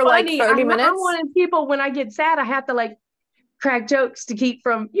there it's for like funny. 30 I'm minutes? one of the people when I get sad, I have to like crack jokes to keep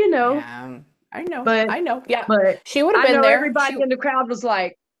from, Yeah. I know. but I know. Yeah. but She would have I been know there. everybody in the crowd was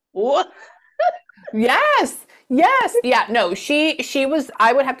like, what? Yes. Yes. Yeah. No, she was,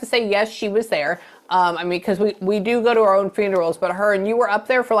 I would have to say yes, she was there. I mean, because we do go to our own funerals, but her and you were up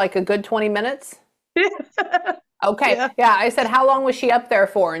there for like a good 20 minutes? Okay. Yeah. Yeah. I said, how long was she up there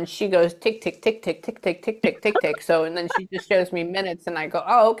for? And she goes, tick, tick, tick, tick, tick, tick, tick, tick, tick, tick. So, and then she just shows me minutes and I go,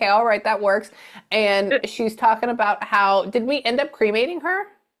 oh, okay. All right. That works. And she's talking about how, did we end up cremating her?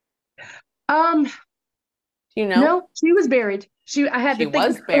 Um, Do you know? no, she was buried. I had She to think,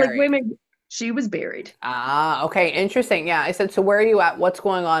 was like, wait a buried. minute, she was buried. Ah, okay, interesting. Yeah, I said, so where are you at? What's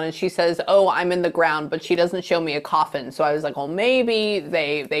going on? And she says, oh, I'm in the ground, but she doesn't show me a coffin. So I was like, well, maybe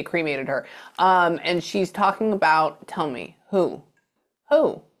they cremated her. And she's talking about, tell me, who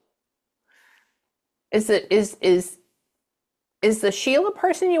is it? Is the Sheila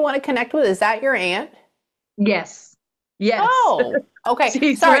person you want to connect with? Is that your aunt? Yes. Yes. Oh, okay.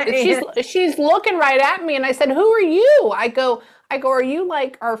 She's my Sorry. She's aunt. she's looking right at me and I said, "Who are you?" I go, "Are you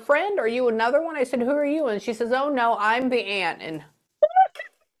like our friend? Are you another one?" I said, "Who are you?" And she says, "Oh no, I'm the aunt." And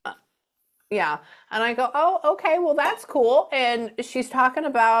yeah. And I go, "Oh, okay. Well, that's cool." And she's talking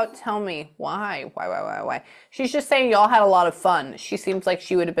about, tell me, why? Why? She's just saying y'all had a lot of fun. She seems like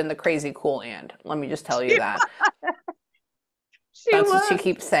she would have been the crazy cool aunt. Let me just tell you She, that. she That's what she was.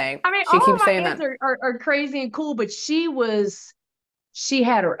 keeps saying. I mean, She all of keeps my saying aunts that. are crazy and cool, but she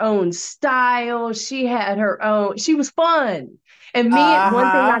had her own style. She had her own, she was fun. And me,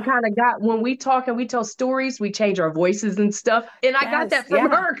 one thing I Uh-huh. kind of got when we talk and we tell stories, we change our voices and stuff. And I got Yes, that from yeah.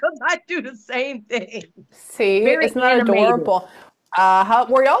 her because I do the same thing. See, Very isn't that animated. adorable?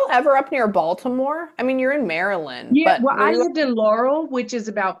 Were y'all ever up near Baltimore? I mean, you're in Maryland, Yeah, but well, were I you? lived in Laurel, which is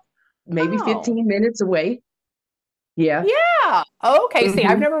about maybe Oh, 15 minutes away. Yeah. yeah. Okay. See,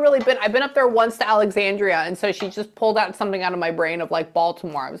 I've Hmm. never really been. I've been up there once to Alexandria, and so she just pulled out something out of my brain of like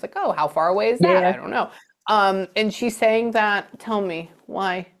Baltimore. I was like, oh, how far away is that? Yeah. I don't know. And she's saying that. Tell me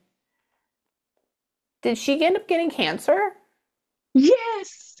why? Did she end up getting cancer?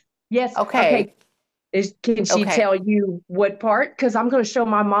 Yes. Yes. Okay. Okay. Can she Okay. tell you what part? Because I'm going to show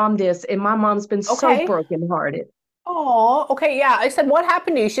my mom this, and my mom's been so Okay. brokenhearted. Oh, okay, yeah. I said, what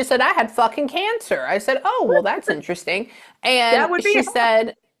happened to you? She said, I had fucking cancer. I said, oh, well, that's interesting. That And would be she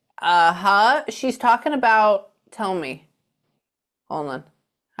said, uh-huh. She's talking about, tell me. Hold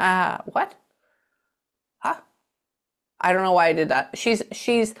on. What? Huh? I don't know why I did that.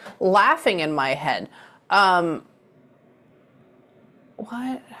 She's laughing in my head. Um,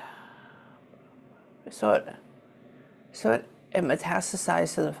 what? So it it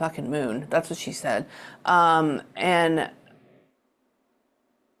metastasized to the fucking moon. That's what she said. And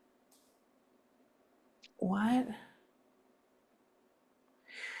what?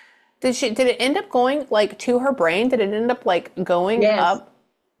 Did it end up going like to her brain? Did it end up like going yes, up?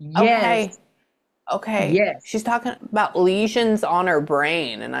 yes, Okay. Okay. yes, She's talking about lesions on her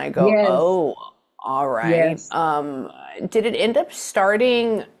brain and I go, yes, "Oh, all right." yes. Did it end up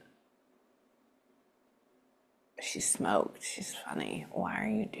starting? She smoked. She's funny. Why are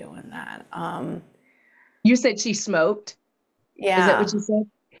you doing that? You said she smoked. Is that what you Yeah. said?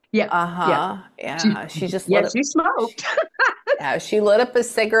 Yeah, yeah. Uh-huh. She, Yeah. She just yeah, lit up she smoked. yeah, she lit up a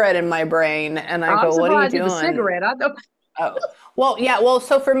cigarette in my brain and I I'm go, "What are you surprised it was doing?" cigarette. I know. Oh, well, yeah. Well,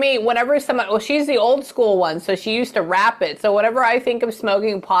 so for me, whenever someone, well, she's the old school one, so she used to wrap it. So whenever I think of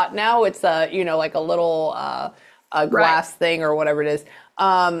smoking pot now, it's like a little a Right, glass thing or whatever it is.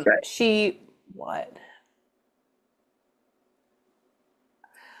 right. What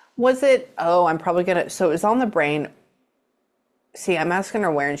was it? Oh, I'm probably gonna. So it was on the brain. See, I'm asking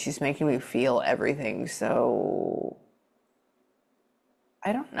her where, and she's making me feel everything. So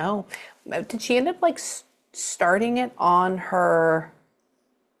I don't know. Did she end up like starting it on her?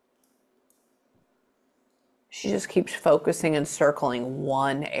 She just keeps focusing and circling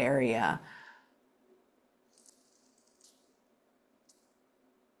one area.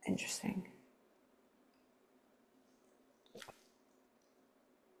 Interesting.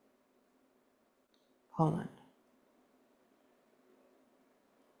 Hold on.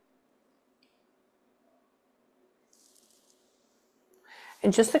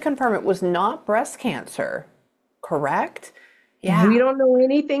 And just to confirm, it was not breast cancer, correct? We Yeah. don't know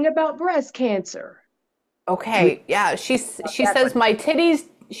anything about breast cancer. We Okay. Yeah. about She that says one. my titties.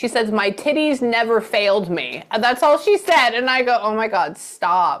 She says my titties never failed me. And that's all she said. And I go, oh my God,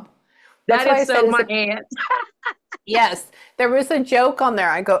 stop. That's That why I is said, so is my it? aunt. Yes. There was a joke on there.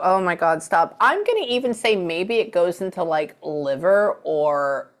 I go, oh my God, stop. I'm gonna even say maybe it goes into like liver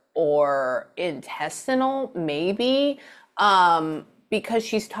or intestinal, maybe. Because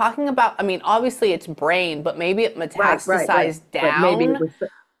she's talking about, I mean, obviously it's brain, but maybe it Right. metastasized But maybe it down. was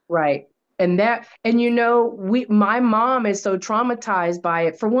right. And my mom is so traumatized by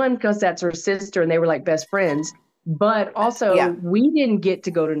it. For one, because that's her sister and they were like best friends. But Yeah. also, we didn't get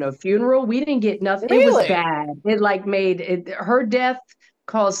to go to no funeral. We didn't get nothing. It was Really? bad. It like made it her death,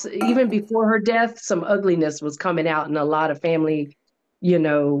 cause even before her death, some ugliness was coming out, and a lot of family,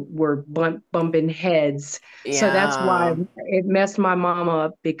 were bumping heads. So that's why Yeah. it messed my mom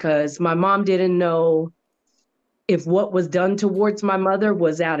up, because my mom didn't know if what was done towards my mother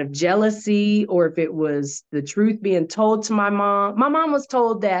was out of jealousy or if it was the truth being told to my mom. My mom was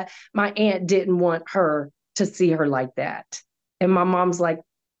told that my aunt didn't want her to see her like that. And my mom's like,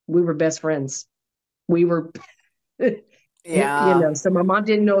 we were best friends. We were, Yeah. so my mom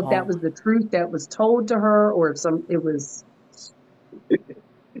didn't know if that Oh, was the truth that was told to her or if it was.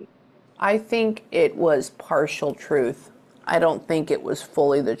 I think it was partial truth. I don't think it was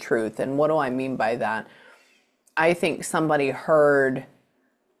fully the truth. And what do I mean by that? I think somebody heard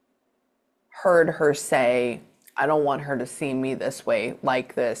her say, I don't want her to see me this way,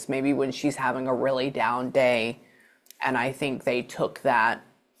 like this, maybe when she's having a really down day. And I think they took that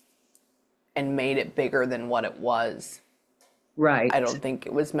and made it bigger than what it was. I Right. don't think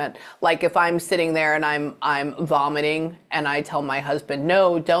it was meant, like if I'm sitting there and I'm vomiting and I tell my husband,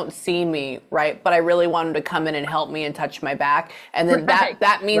 "No, don't see me," right? But I really want him to come in and help me and touch my back. And then Right.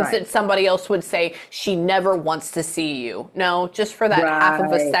 that means Right. that somebody else would say, "She never wants to see you." No, just for that half of a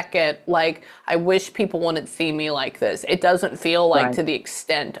Right. second, like I wish people wouldn't see me like this. It doesn't feel like Right. to the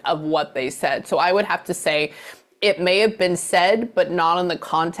extent of what they said. So I would have to say it may have been said, but not in the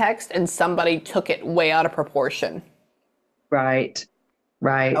context, and somebody took it way out of proportion. Right.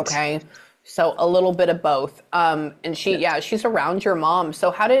 Right. Okay. So a little bit of both. And Yes. yeah, she's around your mom.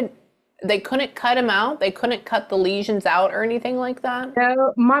 So how did they couldn't cut him out? They couldn't cut the lesions out or anything like that?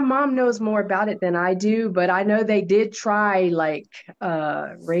 No, my mom knows more about it than I do, but I know they did try like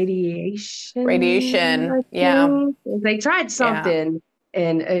radiation, Radiation. I Yeah. think. They tried Yeah. something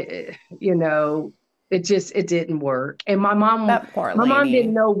and you know, it didn't work. And That poor my mom didn't lady.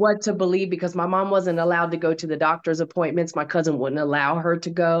 know what to believe because my mom wasn't allowed to go to the doctor's appointments. My cousin wouldn't allow her to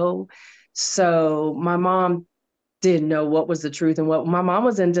go. So my mom didn't know what was the truth and what my mom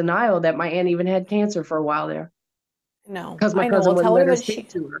was in denial that my aunt even had cancer for a while there No, because my I know. cousin Well, wouldn't tell her let her that speak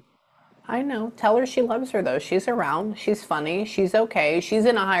she to her. I know. Tell her she loves her though. She's around. She's funny. She's okay. She's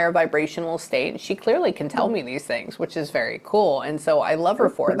in a higher vibrational state. She clearly can tell me these things, which is very cool. And so I love her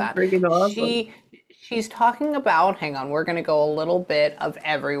for That's that. freaking awesome. She's talking about, hang on, we're going to go a little bit of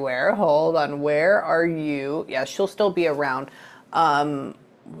everywhere. Hold on. Where are you? Yeah, she'll still be around.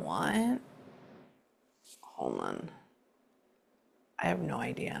 What? Hold on. I have no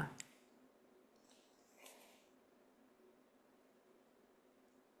idea.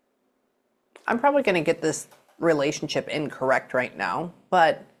 I'm probably going to get this relationship incorrect right now,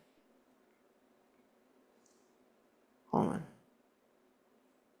 but hold on.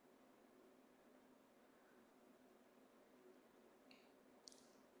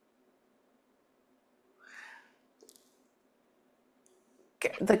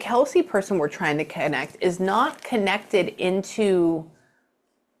 The Kelsey person we're trying to connect is not connected into,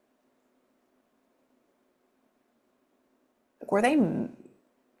 were they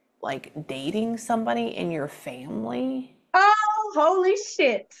like dating somebody in your family? Oh, holy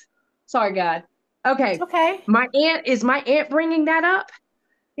shit. Sorry, God. It's Okay. okay. My aunt bringing that up?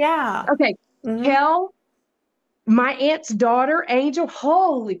 Yeah. Okay. Mm-hmm. Kel, my aunt's daughter, Angel.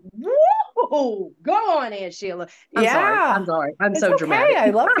 Holy, whoa. Go on, Aunt Sheila. I'm sorry. I'm Yeah. sorry. I'm It's so okay. dramatic. I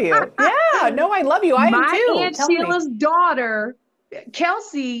love you. Yeah. No, I love you. I am My too. Aunt Tell me. Sheila's daughter,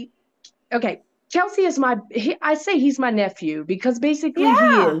 Kelsey, okay. Kelsey is I say he's my nephew because basically he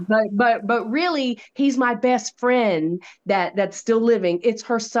Yeah. is, but really he's my best friend that's still living. It's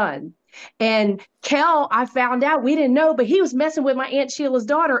her son. And Kel, I found out we didn't know, but he was messing with my Aunt Sheila's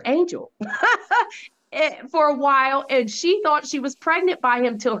daughter, Angel, for a while, and she thought she was pregnant by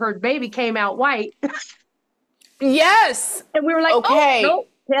him till her baby came out white. Yes. And we were like, oh, Okay. no,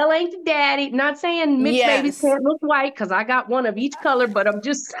 Kel ain't the daddy. Not saying mixed babies Yes. can't look white because I got one of each color, but I'm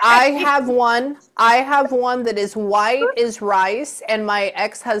just I saying. have one. I have one that is white as rice, and my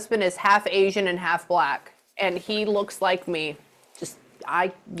ex-husband is half Asian and half black, and he looks like me. Just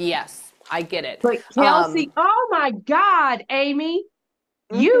yes, I get it. But Kelsey, oh my God, Amie,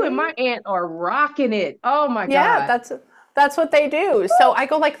 you and my aunt are rocking it. Oh my Yeah, God. that's what they do. So I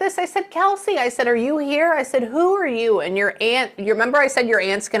go like this. I said, Kelsey, I said, are you here? I said, who are you? And your aunt, you remember I said your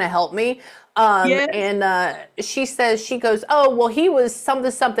aunt's gonna help me? Yes. And she goes, oh, well, he was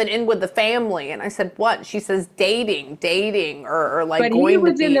something in with the family. And I said, what? She says, dating, or like But he going to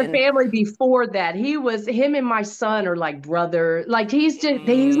was in be the in. family before that. Him and my son are like brother. Like he's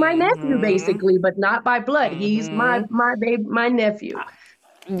my nephew basically, but not by blood. He's my baby, my nephew.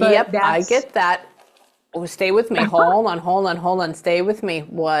 But Yep, I that's get that. Oh, stay with me. Hold on. Stay with me.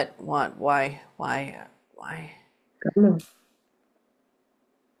 What, why?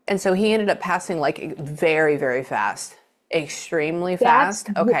 And so he ended up passing like very, very fast, extremely that's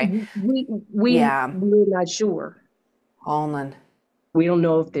fast. Okay. Yeah. we're not sure. Hold on. We don't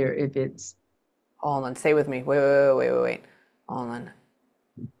know if it's Hold on. Stay with me. Wait. Hold on.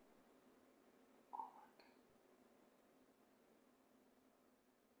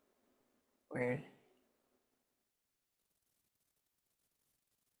 Weird.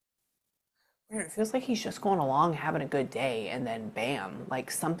 Weird. It feels like he's just going along having a good day, and then bam,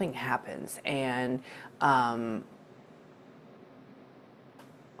 like something happens, and um,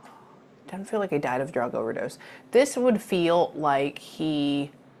 doesn't feel like he died of drug overdose. This would feel like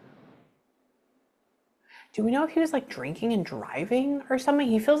he Do we know if he was like drinking and driving or something?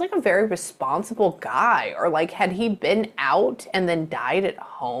 He feels like a very responsible guy. Or like, had he been out and then died at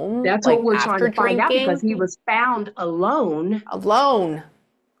home, That's what like we're trying after to find out because drinking? he was found alone. Alone.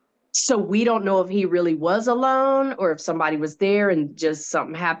 So we don't know if he really was alone or if somebody was there and just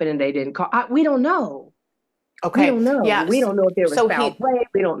something happened and they didn't call. We don't know. We Okay. don't know. We Yes. don't know if there was So foul play.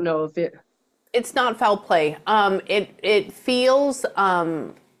 We don't know if it. it's not foul play. It feels,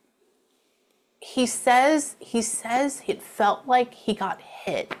 he says it felt like he got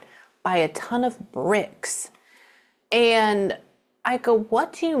hit by a ton of bricks. And I go,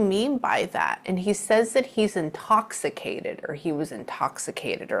 what do you mean by that? And he says that he's intoxicated, or he was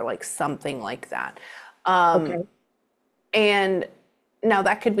intoxicated, or like something like that. Okay. And now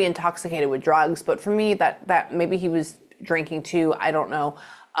that could be intoxicated with drugs, but for me, that maybe he was drinking too. I don't know.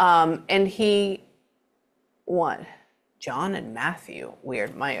 And he, what? John and Matthew.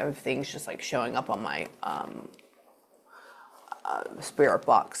 Weird. My other thing's just like showing up on my spirit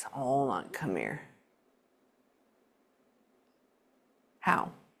box. Hold on, come here.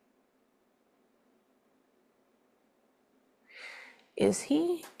 How? Is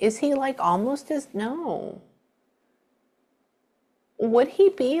he like almost as, no. Would he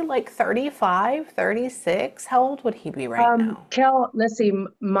be like 35, 36? How old would he be right now? Kel, let's see.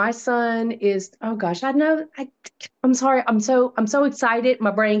 My son is, oh gosh, I know. I'm sorry. I'm so excited.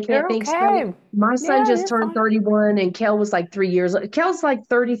 My brain can't You're think straight. okay. My son Yeah, just you're turned fine. 31 and Kel was like 3 years old. Kel's like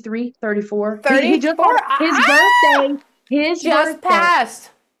 33, 34. He just 34? had his birthday. His Just birthday.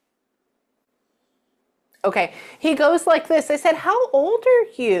 passed. Okay. He goes like this. I said, how old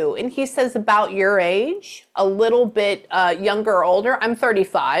are you? And he says, about your age, a little bit younger or older. I'm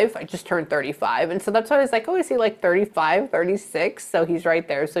 35. I just turned 35. And so that's why I was like, oh, is he like 35, 36? So he's right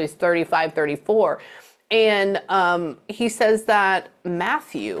there. So he's 35, 34. And he says that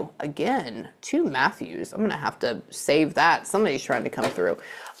Matthew, again, two Matthews. I'm going to have to save that. Somebody's trying to come through.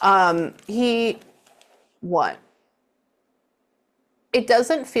 What? It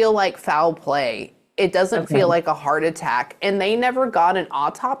doesn't feel like foul play. It doesn't feel Okay. like a heart attack. And they never got an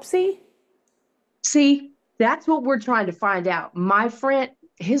autopsy? See, that's what we're trying to find out. My friend,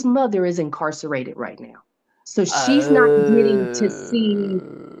 his mother is incarcerated right now. So she's not getting to see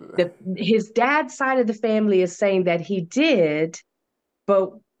Oh. his dad's side of the family is saying that he did,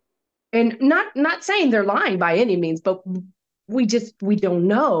 but and not saying they're lying by any means, but we don't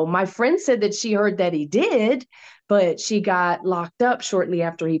know. My friend said that she heard that he did, but she got locked up shortly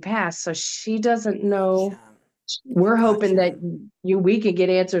after he passed, so she doesn't know. Gotcha. We're hoping that Gotcha. we can get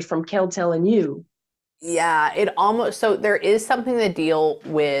answers from Kel telling you. Yeah, it almost, so there is something to deal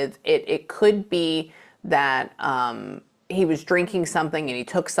with. It could be that he was drinking something and he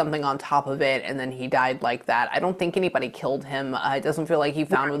took something on top of it and then he died like that. I don't think anybody killed him. It doesn't feel like he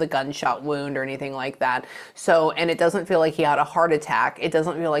found with a gunshot wound or anything like that. So, and it doesn't feel like he had a heart attack. It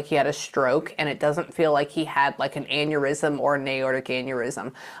doesn't feel like he had a stroke, and it doesn't feel like he had like an aneurysm or an aortic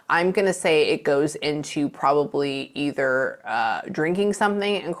aneurysm. I'm gonna say it goes into probably either drinking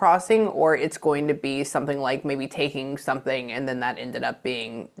something and crossing, or it's going to be something like maybe taking something and then that ended up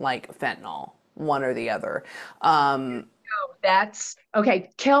being like fentanyl, one or the other. That's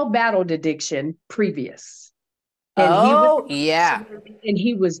okay. Kel battled addiction previous. And he was Oh yeah. incarcerated,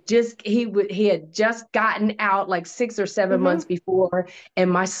 and he had just gotten out like 6 or 7 months Hmm. before. And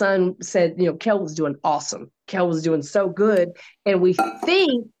my son said, Kel was doing awesome. Kel was doing so good. And we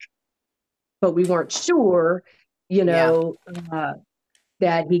think, but we weren't sure, you Yeah. know, uh,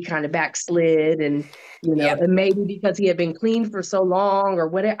 that he kind of backslid and Yep. and maybe because he had been clean for so long or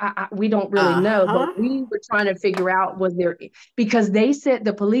whatever. We don't really know, but Uh-huh. we were trying to figure out, was there, because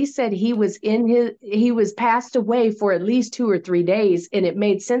the police said he was passed away for at least 2 or 3 days, and it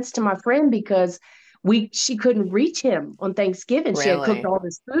made sense to my friend because she couldn't reach him on Thanksgiving. She had cooked Really? all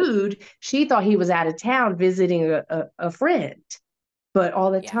this food. She thought he was out of town visiting a friend, but all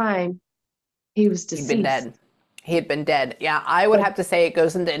the Yeah. time he was He'd been deceased. dead. He had been dead. Yeah, I would have to say it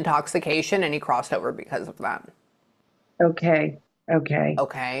goes into intoxication and he crossed over because of that. Okay. Okay.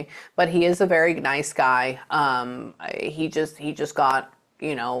 Okay. But he is a very nice guy. He just got,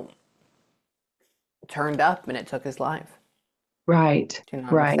 you know, turned up and it took his life. Right. Do you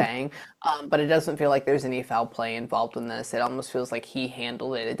know what I'm Right. saying? But it doesn't feel like there's any foul play involved in this. It almost feels like he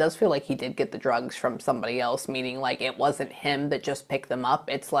handled it. It does feel like he did get the drugs from somebody else, meaning like it wasn't him that just picked them up.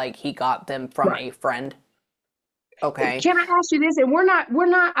 It's like he got them from Right. a friend. Okay. Can I ask you this? And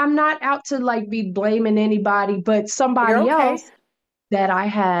I'm not out to like be blaming anybody, but You're somebody okay. else that I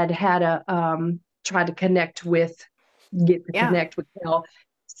had a try to get to Yeah. connect with Kel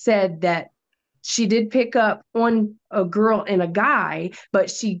said that she did pick up on a girl and a guy, but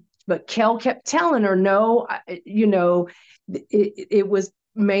but Kel kept telling her, no, it was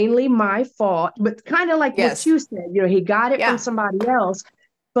mainly my fault, but kind of like what Yes. you said, he got it from Yeah. somebody else,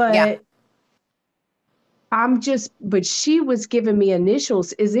 Yeah. but but she was giving me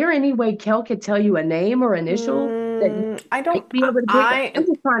initials. Is there any way Kel could tell you a name or initial that you I don't, might be able to get? I'm I,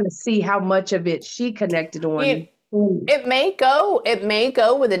 just trying to see how much of it she connected you, on. Mm. it may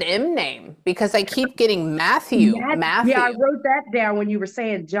go with an M name because I keep getting Matthew, Yeah, I Matthew. wrote that down when you were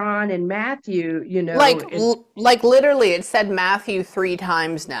saying John and Matthew, Like literally it said Matthew 3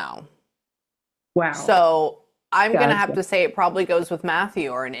 times now. wow. So I'm gonna have Gotcha. to say it probably goes with Matthew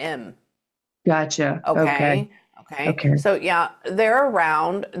or an M. Gotcha. Okay. Okay. Okay. Okay. So yeah, they're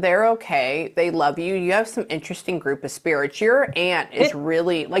around. They're okay. They love you. You have some interesting group of spirits. Your aunt is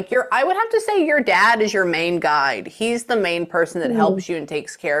really like I would have to say your dad is your main guide. He's the main person that Mm, helps you and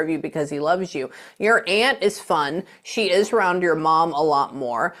takes care of you because he loves you. Your aunt is fun. She is around your mom a lot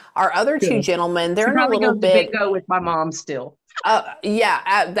more. Our other two good. gentlemen, She they're in a probably little goes to bit. bingo with my mom still.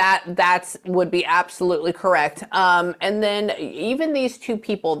 Yeah, that's would be absolutely correct. And then even these two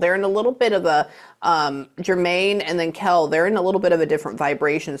people, they're in a little bit of a Jermaine and then Kel, they're in a little bit of a different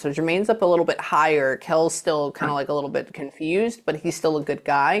vibration. So Jermaine's up a little bit higher. Kel's still kind of like a little bit confused, but he's still a good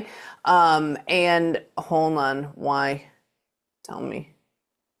guy. And hold on, why? Tell me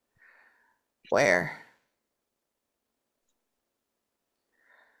where.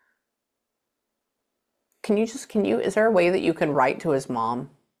 Is there a way that you can write to his mom?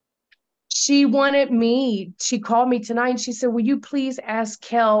 She called me tonight and she said, will you please ask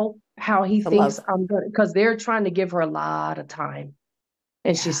Kel how he To thinks love. I'm going to, because they're trying to give her a lot of time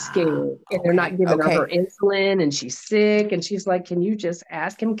and she's scared Yeah. and they're not Okay. giving her Okay. insulin and she's sick. And she's like, can you just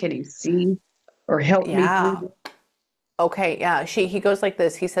ask him? Can he see or help me through Yeah. this? Okay, yeah. He goes like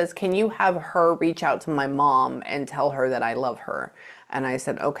this. He says, "Can you have her reach out to my mom and tell her that I love her?" And I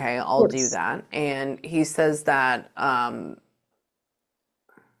said, "Okay, Of I'll do course. that." And he says that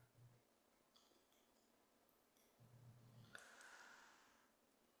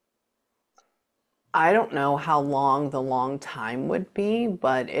I don't know how long the long time would be,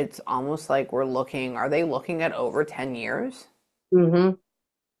 but it's almost like are they looking at over 10 years?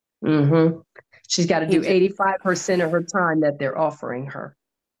 Mm-hmm. Mm-hmm. She's got to He do j 85% of her time that they're offering her.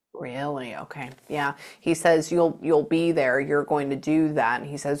 Really? Okay. Yeah. He says you'll be there. You're going to do that.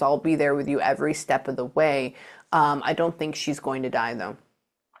 He says I'll be there with you every step of the way. I don't think she's going to die though.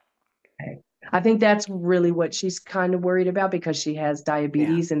 Okay. I think that's really what she's kind of worried about because she has Yeah.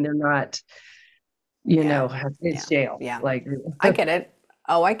 diabetes and they're not, Yeah. it's Yeah. jail. Yeah. Like, I get it.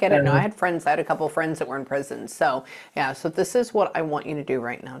 Oh, I get it. No, uh, I had a couple of friends that were in prison. So, yeah, so this is what I want you to do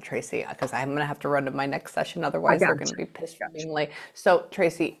right now, Tracy, because I'm going to have to run to my next session. I Otherwise, they're got going to you. be pissed for Got being late. So,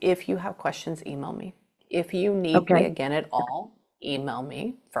 Tracy, if you have questions, email me. If you you. need me Okay. again at all, email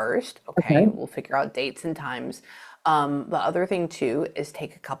me first. Okay. Okay. We'll figure out dates and times. The other thing, too, is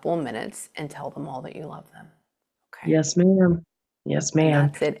take a couple of minutes and tell them all that you love them. Okay. Yes, ma'am. Yes, And ma'am.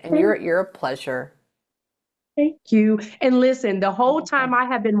 that's it. And Thank, you're a pleasure. thank you. And listen, the You're whole time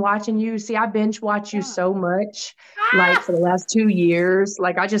welcome. I have been watching you, see, I binge watch you Yeah. so much, like Ah! for the last 2 years.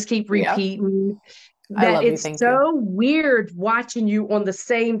 Like I just keep Yeah. repeating I that love you. it's Thank you. so weird watching you on the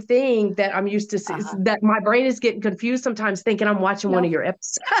same thing that I'm used to see, Uh-huh. that my brain is getting confused sometimes thinking I'm watching one of No. your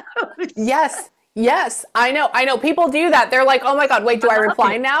episodes. Yes. Yes. I know. I know. People do that. They're like, oh my God, wait, do I I love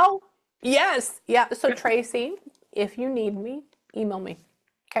reply it. now? Yes. Yeah. So, Tracy, if you need me, email me.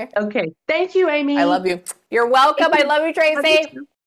 Okay. Okay. Thank you, I Amie. love you. You're Thank welcome. I you. love you, Love you Tracy. too.